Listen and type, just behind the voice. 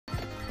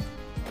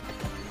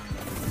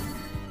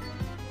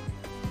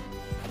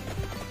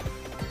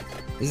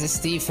Is this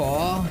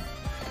D4?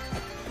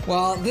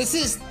 Well, this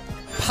is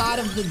part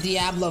of the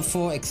Diablo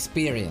 4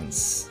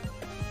 experience.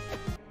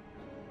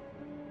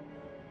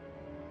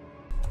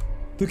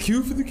 The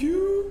Q for the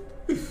Q!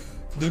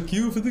 The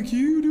Q for the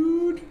Q,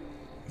 dude!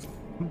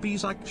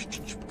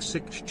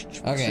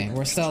 Okay,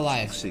 we're still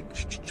alive.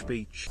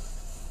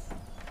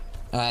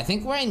 I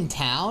think we're in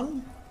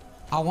town?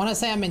 I want to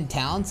say I'm in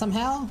town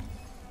somehow?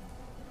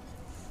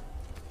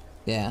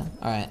 Yeah,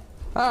 alright.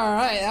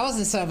 Alright, that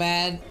wasn't so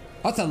bad.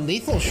 Oh, it's a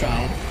lethal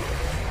shrine.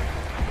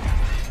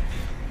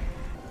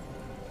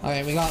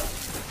 Alright, we got...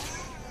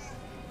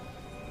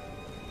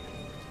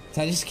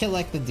 Did I just kill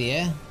like the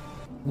deer?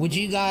 Would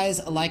you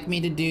guys like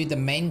me to do the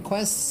main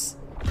quests?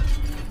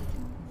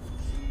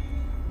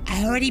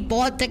 I already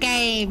bought the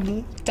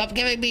game! Stop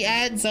giving me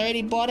ads, I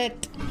already bought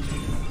it!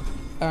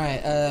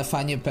 Alright,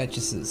 find your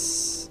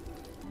purchases.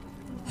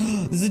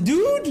 There's a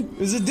dude!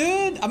 There's a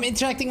dude! I'm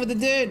interacting with the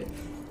dude!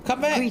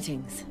 Come back!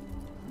 Greetings.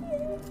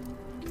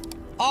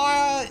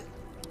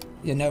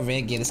 You're no rare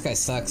gear, this guy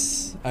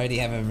sucks. I already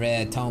have a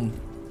rare tome.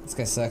 This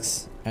guy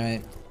sucks.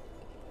 Alright.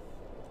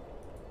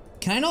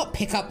 Can I not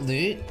pick up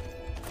loot?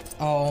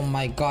 Oh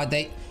my god,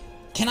 they...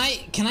 Can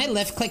I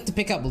left click to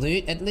pick up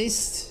loot at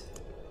least?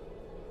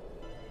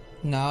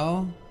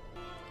 No?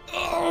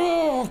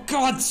 Oh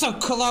god, so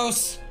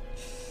close!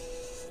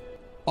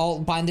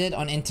 Alt binded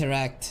on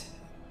interact.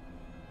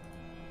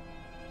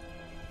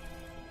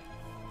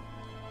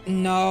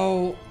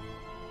 No.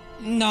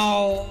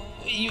 No.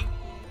 You...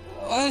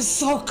 Oh, it's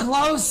so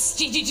close!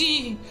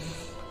 GGG!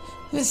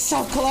 It's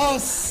so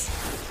close!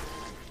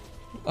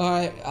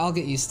 Alright, I'll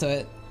get used to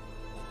it.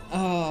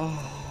 Oh,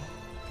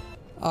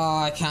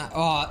 I can't.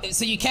 Oh,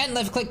 so you can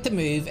left click to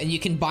move, and you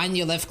can bind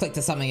your left click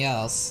to something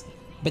else.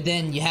 But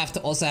then you have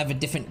to also have a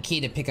different key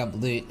to pick up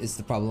loot, is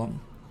the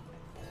problem.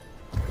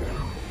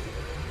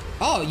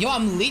 Oh, yo,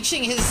 I'm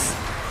leeching his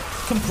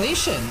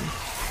completion.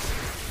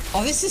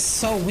 Oh, this is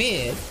so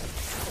weird.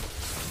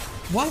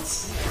 What?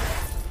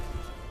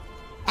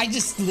 I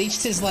just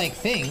leeched his, like,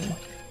 thing.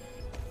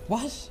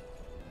 What?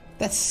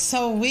 That's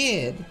so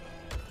weird.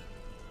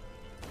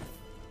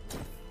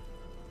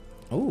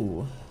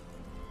 Ooh.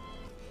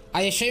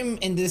 I assume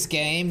in this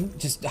game,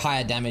 just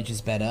higher damage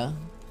is better.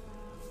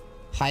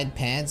 Hide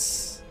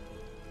pants.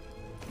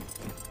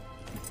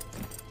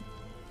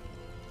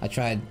 I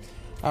tried.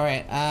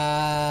 Alright,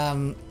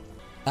 I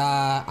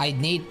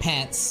need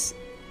pants.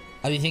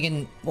 Are you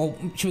thinking, well,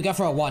 should we go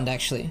for a wand,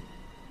 actually?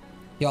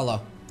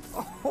 YOLO.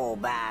 Oh,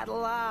 bad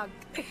luck.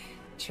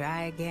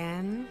 Try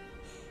again.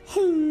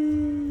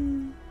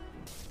 Oh,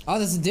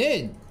 there's a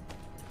dude.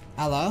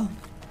 Hello.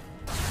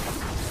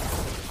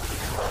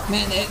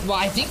 Man, well,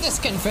 I think this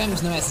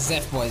confirms no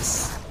SSF,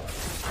 boys.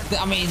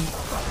 I mean,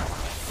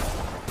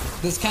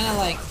 there's kind of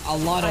like a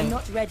lot of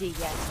not ready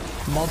yet.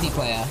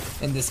 Multiplayer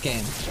in this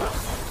game.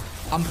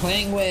 I'm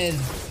playing with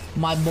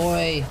my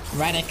boy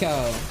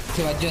Radico,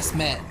 who I just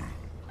met.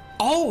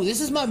 Oh, this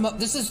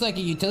is like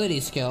a utility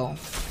skill.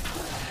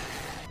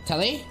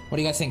 Telly? What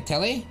do you guys think,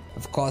 Telly?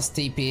 Of course,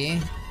 TP.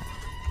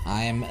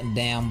 I am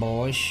down,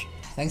 boys.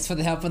 Thanks for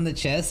the help on the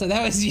chest. So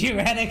that was you,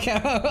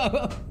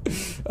 Radico.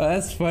 Oh,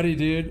 that's funny,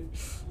 dude.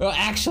 Oh,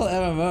 actual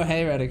MMO.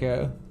 Hey,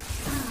 Radico.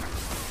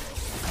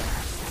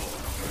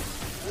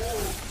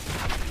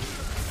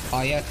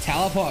 Oh, yeah,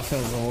 teleport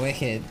feels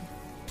wicked.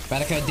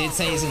 Radico did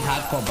say he's in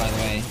hardcore, by the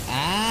way.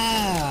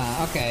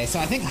 Ah, okay. So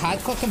I think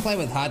hardcore can play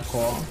with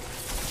hardcore.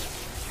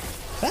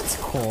 That's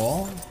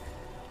cool.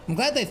 I'm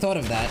glad they thought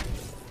of that.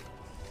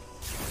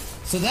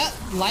 So that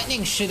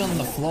lightning shit on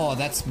the floor,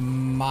 that's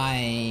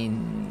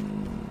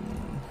mine.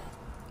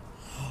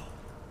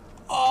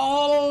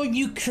 Oh,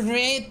 you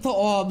create the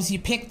orbs, you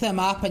pick them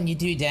up, and you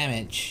do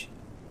damage.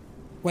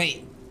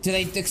 Wait, do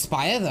they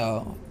expire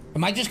though?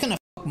 Am I just gonna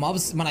fuck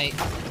mobs when I...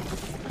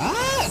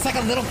 Ah, it's like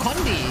a little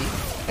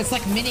Condi. It's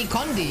like mini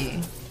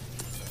Condi.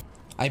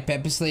 I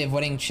purposely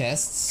avoiding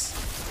chests.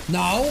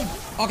 No?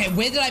 Okay,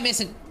 where did I miss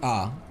it?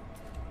 Ah.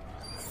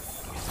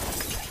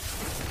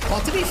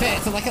 Well, to be fair,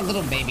 it's like a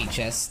little baby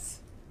chest.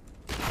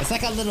 It's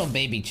like a little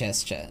baby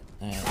chest, chat.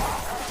 Alright.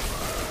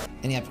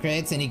 Any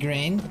upgrades? Any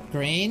green?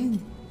 Green?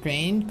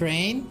 Green?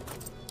 Green?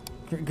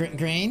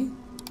 Green?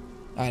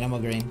 Alright, no more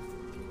green.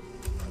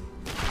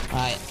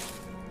 Alright.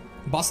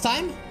 Boss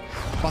time?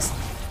 Boss...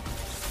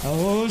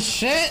 Oh,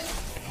 shit!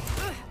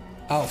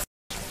 Oh.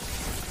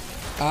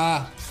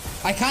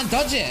 I can't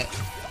dodge it!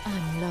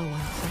 I'm low on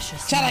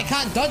precious. Chat, I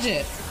can't dodge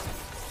it!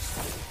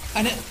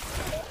 And it...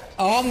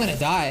 Oh, I'm gonna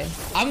die.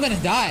 I'm gonna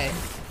die.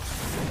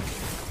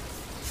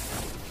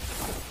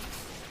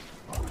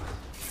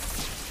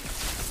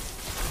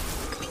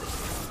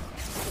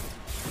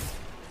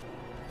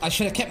 I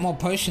should have kept more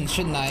potions,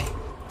 shouldn't I?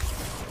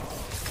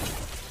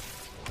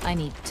 I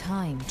need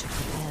time to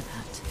prepare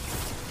that.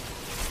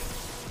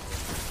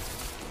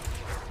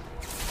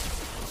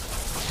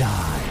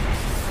 Die.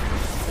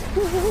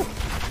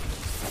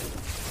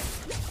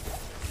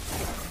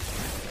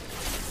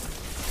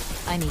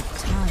 I need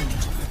time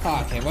to prepare.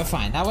 Oh, okay, we're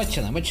fine. Now we're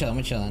chilling, we're chilling,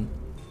 we're chilling.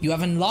 You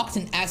have unlocked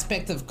an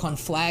aspect of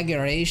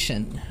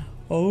conflagration.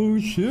 Oh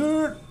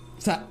shit.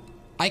 So,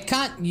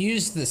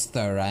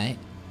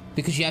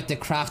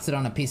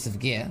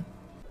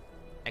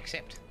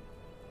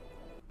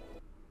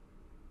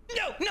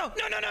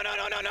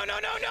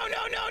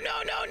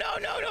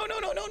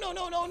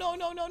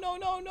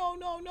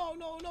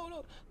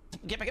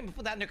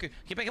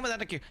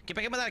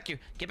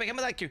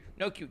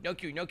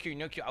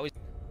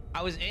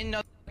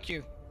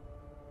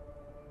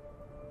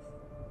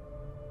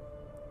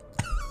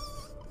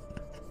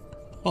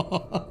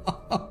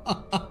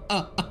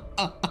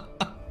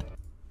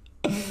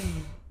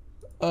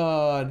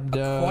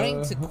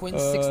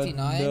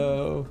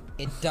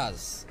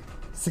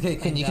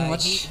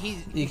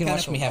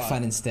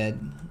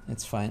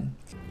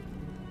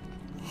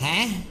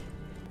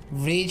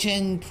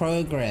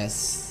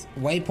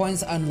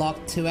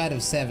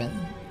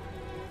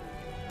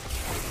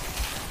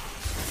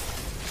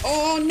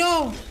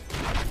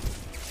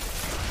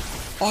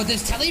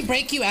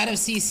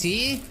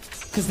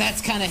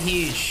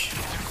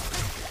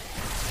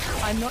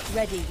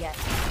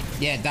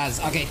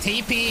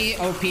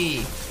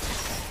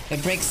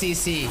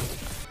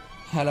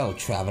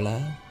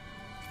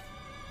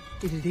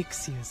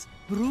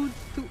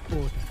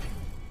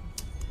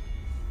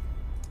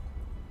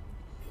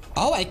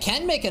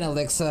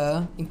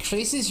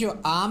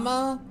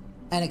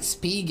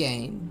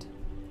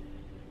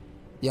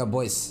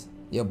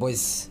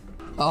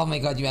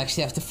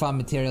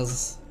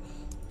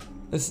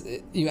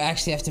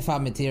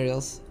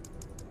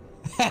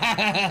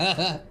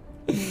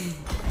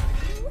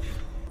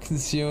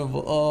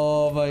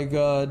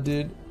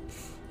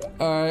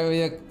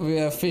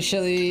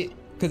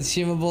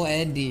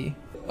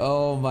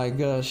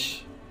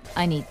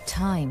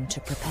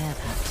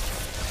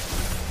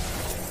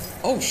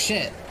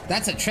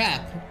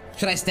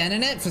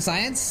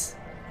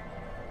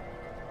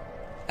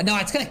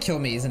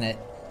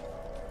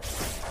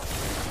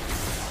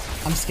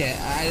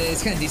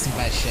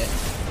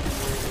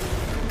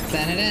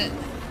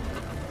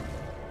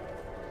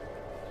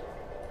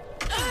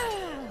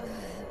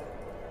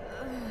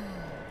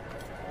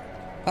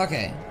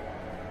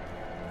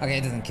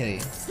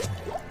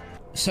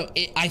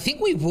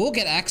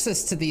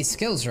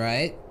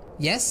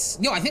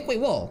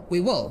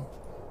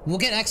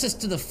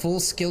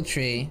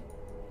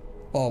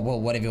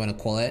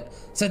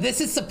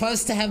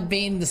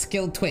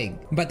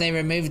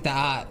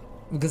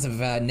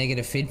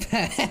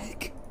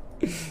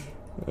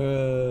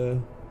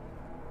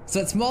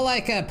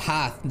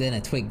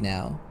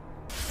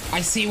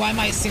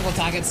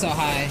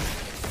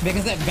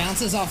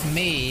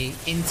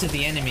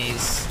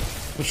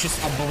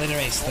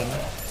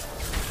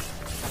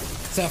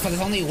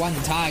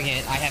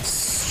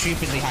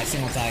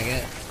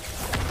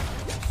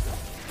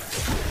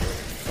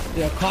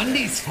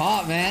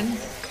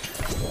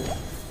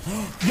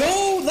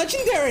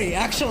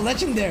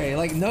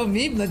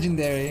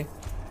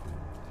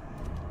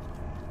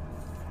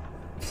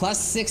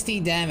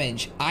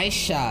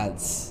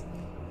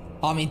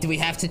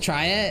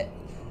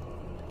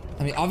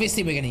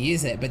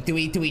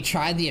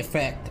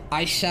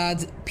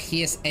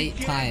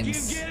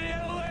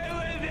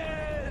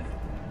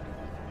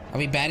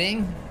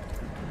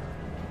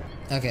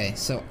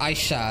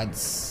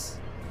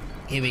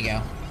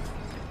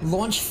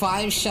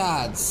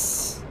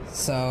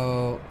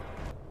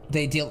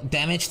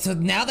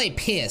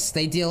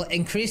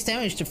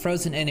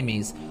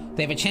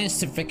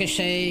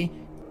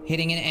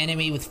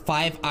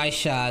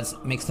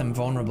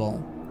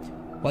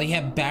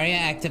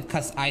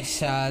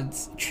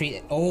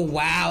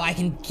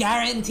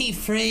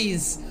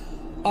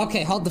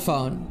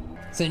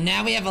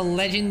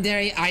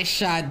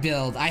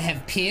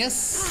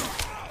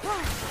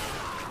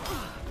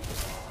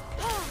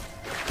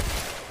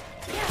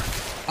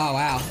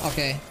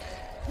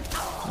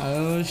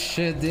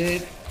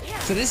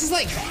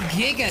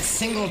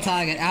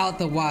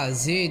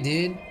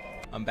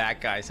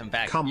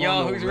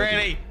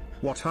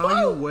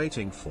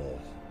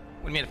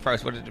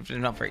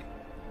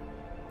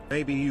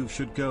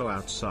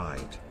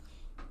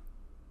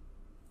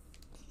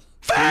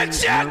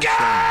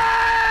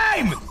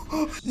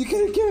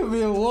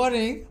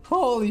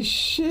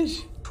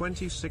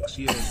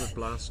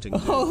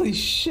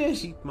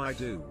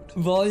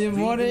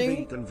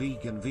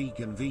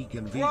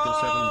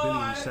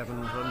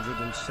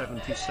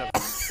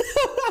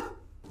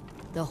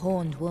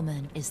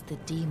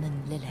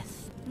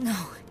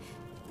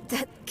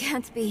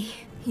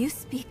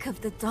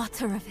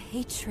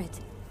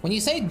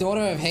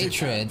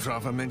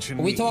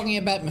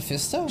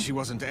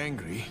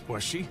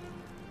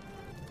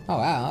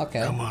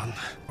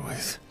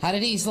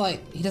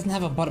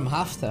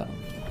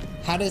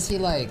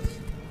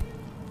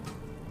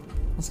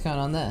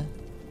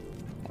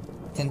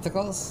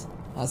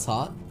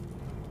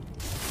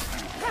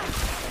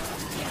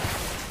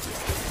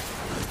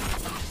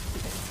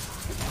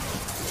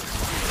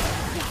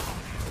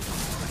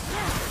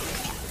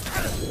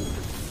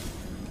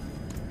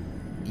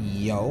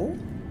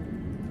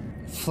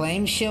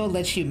 Flame Shield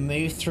lets you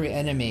move through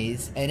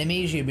enemies.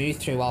 Enemies you move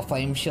through while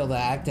Flame Shield are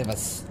active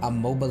are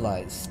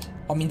mobilized.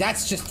 I mean,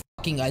 that's just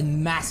fucking a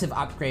massive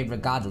upgrade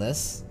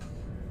regardless.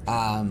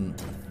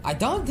 I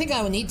don't think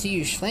I would need to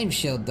use Flame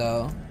Shield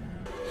though.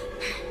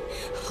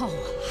 Oh,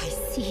 I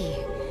see.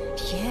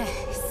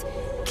 Yes,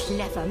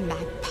 clever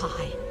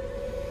magpie.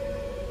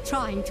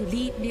 Trying to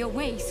lead me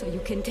away so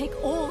you can take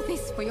all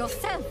this for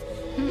yourself.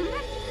 Hmm?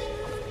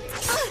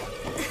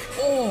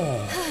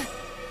 Oh!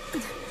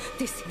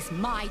 This is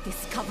my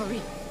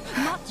discovery,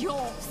 not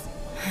yours.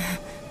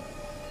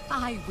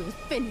 I will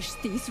finish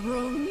these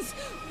runes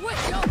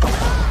with your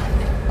blood!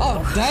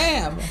 Oh,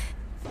 damn!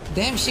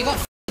 Damn, she got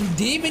f***ing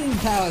demon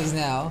powers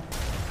now.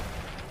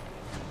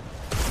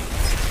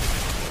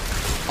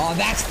 Oh,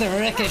 that's the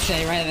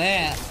ricochet right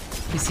there.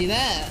 You see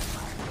that?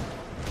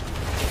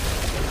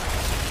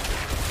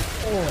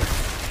 Oh.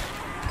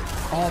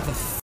 Oh, the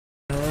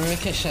f***ing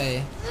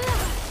ricochet.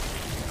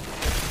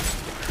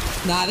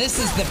 Nah, this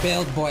is the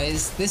build,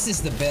 boys. This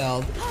is the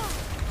build.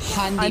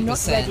 100%. I'm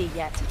not ready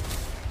yet.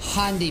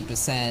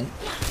 100%.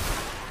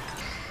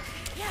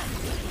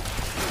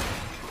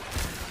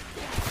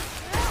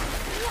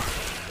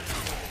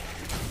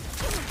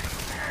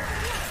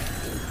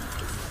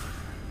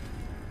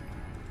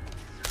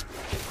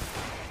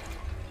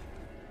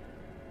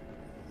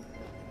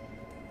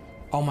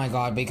 Oh my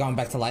god, we're going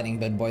back to lightning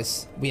bird,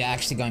 boys. We are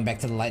actually going back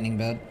to the lightning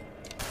bird.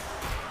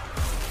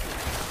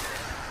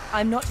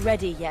 I'm not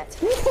ready yet.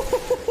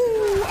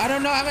 I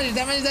don't know how much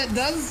damage that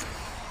does,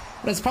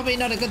 but it's probably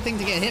not a good thing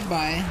to get hit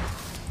by.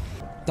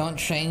 Don't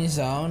change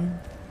zone.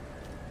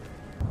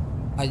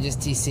 I just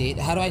DC'd.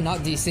 How do I not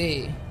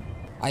DC?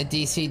 I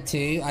DC'd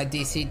too. I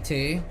DC'd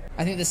too.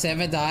 I think the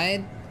server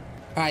died.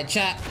 Alright,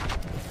 chat.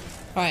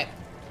 Alright,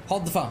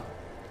 hold the phone.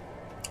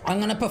 I'm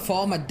gonna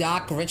perform a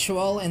dark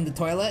ritual in the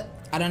toilet.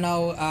 I don't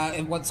know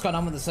what's going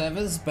on with the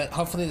servers, but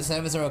hopefully the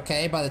servers are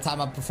okay by the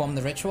time I perform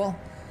the ritual.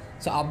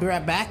 So I'll be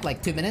right back,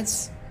 like 2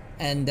 minutes,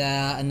 and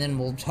then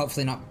we'll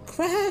hopefully not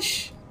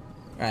crash.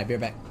 All right, be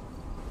right back.